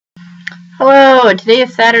Hello, today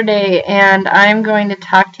is Saturday, and I'm going to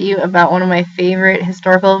talk to you about one of my favorite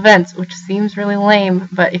historical events, which seems really lame,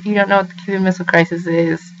 but if you don't know what the Cuban Missile Crisis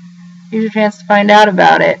is, here's your chance to find out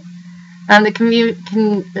about it.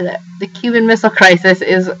 The Cuban Missile Crisis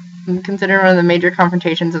is considered one of the major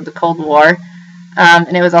confrontations of the Cold War,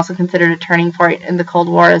 and it was also considered a turning point in the Cold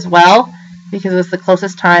War as well, because it was the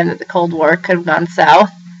closest time that the Cold War could have gone south,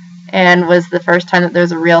 and was the first time that there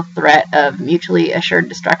was a real threat of mutually assured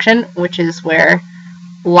destruction, which is where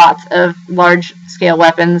lots of large-scale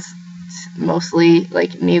weapons, mostly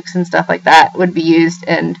like nukes and stuff like that, would be used,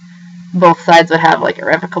 and both sides would have like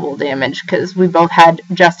irrevocable damage, because we both had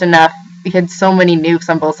just enough. We had so many nukes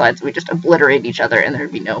on both sides, we just obliterate each other, and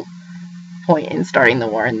there'd be no point in starting the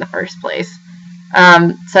war in the first place.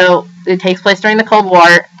 So it takes place during the Cold War,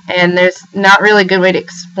 and there's not really a good way to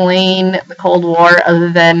explain the Cold War other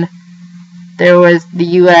than there was the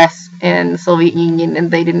U.S. and the Soviet Union,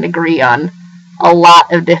 and they didn't agree on a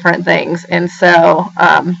lot of different things. And so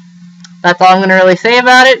that's all I'm going to really say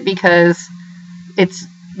about it, because it's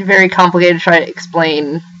very complicated to try to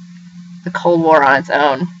explain the Cold War on its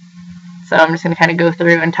own. So I'm just going to kind of go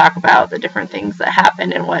through and talk about the different things that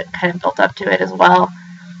happened and what kind of built up to it as well.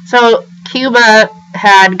 So Cuba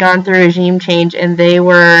had gone through regime change, and they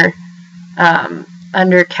were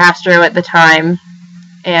under Castro at the time,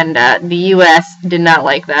 and the U.S. did not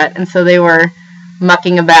like that, and so they were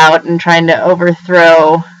mucking about and trying to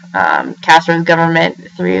overthrow Castro's government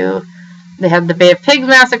through. They had the Bay of Pigs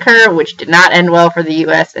massacre, which did not end well for the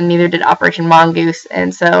U.S., and neither did Operation Mongoose,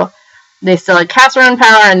 and so they still had Castro in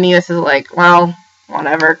power, and the U.S. is like, well,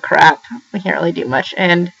 whatever, crap, we can't really do much.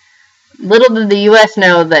 And little did the U.S.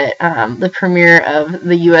 know that the premier of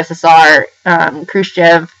the USSR,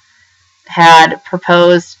 Khrushchev, had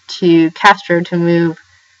proposed to Castro to move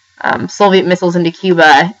Soviet missiles into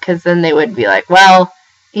Cuba, because then they would be like, well,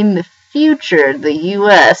 in the future, the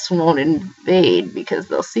U.S. won't invade because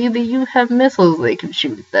they'll see that you have missiles they can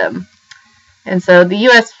shoot at them. And so the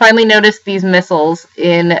U.S. finally noticed these missiles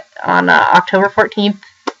on October 14th,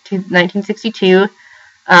 1962,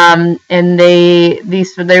 and they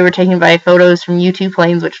were taken by photos from U-2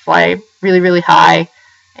 planes, which fly really, really high,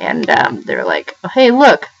 and they were like, oh, hey,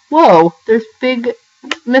 look, whoa, there's big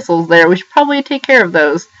missiles there, we should probably take care of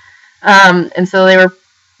those. And so they were,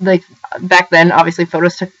 like, back then, obviously,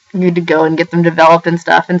 photos took you to go and get them developed and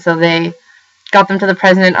stuff, and so they got them to the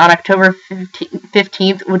president on October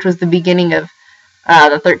 15th, which was the beginning of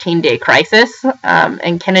the 13-day crisis,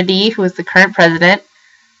 and Kennedy, who was the current president,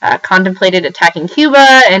 contemplated attacking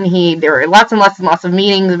Cuba, and there were lots and lots of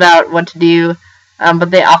meetings about what to do, but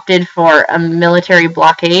they opted for a military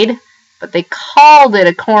blockade, but they called it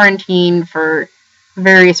a quarantine for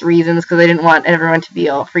various reasons, because they didn't want everyone to be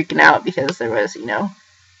all freaking out because there was,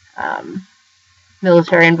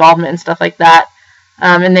 military involvement and stuff like that.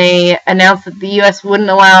 And they announced that the U.S. wouldn't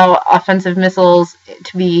allow offensive missiles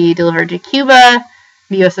to be delivered to Cuba.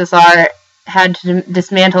 The USSR had to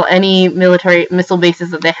dismantle any military missile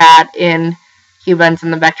bases that they had in Cuba and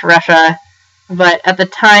send them back to Russia. But at the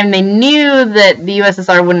time, they knew that the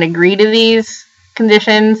USSR wouldn't agree to these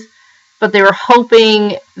conditions, but they were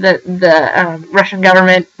hoping that the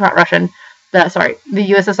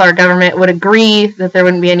the USSR government would agree that there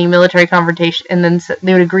wouldn't be any military confrontation, and then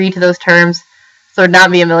they would agree to those terms, so it would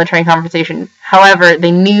not be a military confrontation. However,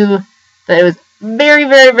 they knew that it was very,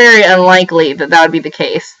 very, very unlikely that that would be the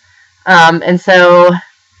case. And so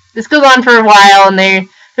this goes on for a while, and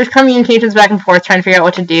there's communications back and forth trying to figure out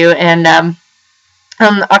what to do. And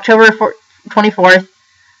on October 24th,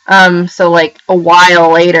 so like a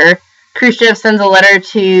while later, Khrushchev sends a letter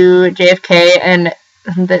to JFK, and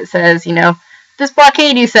that says, this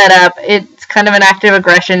blockade you set up, it's kind of an act of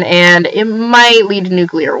aggression, and it might lead to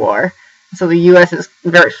nuclear war. So the U.S. is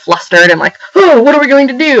very flustered and like, oh, what are we going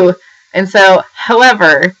to do? And so,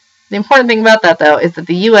 however, the important thing about that, though, is that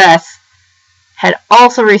the U.S. had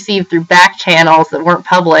also received through back channels that weren't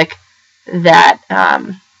public that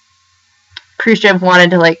Khrushchev wanted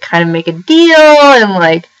to, kind of make a deal,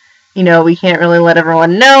 and, we can't really let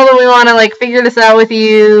everyone know that we want to, figure this out with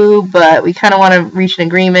you, but we kind of want to reach an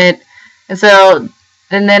agreement. And so,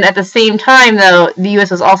 and then at the same time, though, the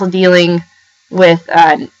U.S. was also dealing with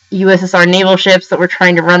USSR naval ships that were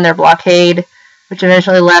trying to run their blockade, which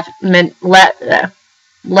eventually led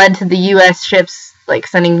to the U.S. ships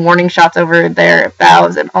sending warning shots over their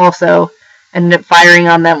bows, and also ended up firing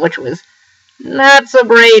on them, which was not so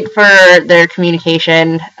great for their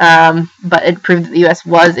communication. But it proved that the U.S.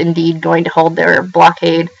 was indeed going to hold their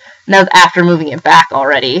blockade, and that was after moving it back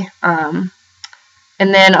already. And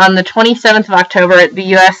then on the 27th of October, the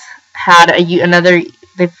U.S. had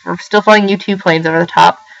they were still flying U-2 planes over the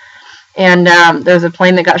top, And there was a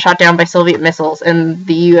plane that got shot down by Soviet missiles, and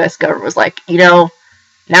the U.S. government was like, you know,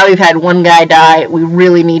 now we've had one guy die, we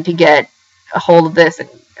really need to get a hold of this and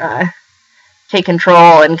take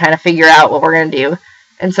control and kind of figure out what we're going to do.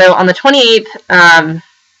 And so on the 28th,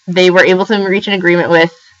 they were able to reach an agreement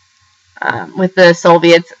with the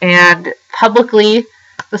Soviets, and publicly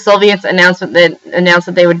the Soviets announced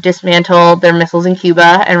that they would dismantle their missiles in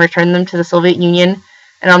Cuba and return them to the Soviet Union.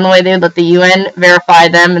 And on the way, they would let the UN verify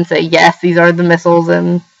them and say, yes, these are the missiles,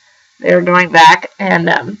 and they're going back.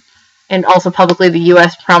 And also publicly, the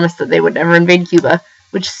U.S. promised that they would never invade Cuba,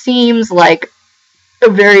 which seems like a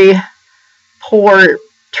very poor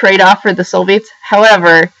trade-off for the Soviets.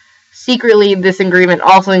 However, secretly, this agreement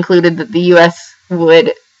also included that the U.S.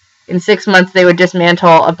 would, in 6 months, they would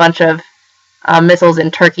dismantle a bunch of missiles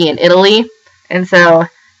in Turkey and Italy. And so,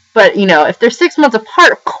 but, you know, if they're 6 months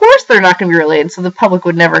apart, of course they're not going to be related, so the public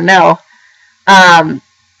would never know.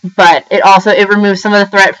 But it removes some of the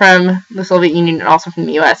threat from the Soviet Union and also from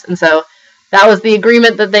the U.S. And so that was the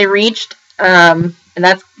agreement that they reached, and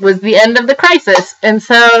that was the end of the crisis. And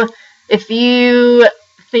so if you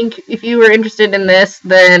were interested in this,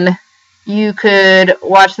 then you could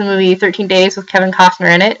watch the movie 13 Days with Kevin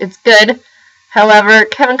Costner in it. It's good. However,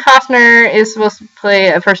 Kevin Costner is supposed to play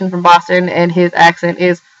a person from Boston, and his accent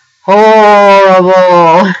is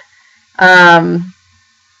horrible.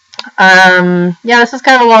 Yeah, this was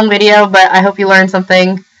kind of a long video, but I hope you learned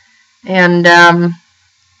something. And,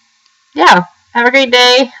 yeah, have a great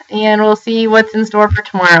day, and we'll see what's in store for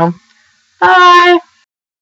tomorrow. Bye!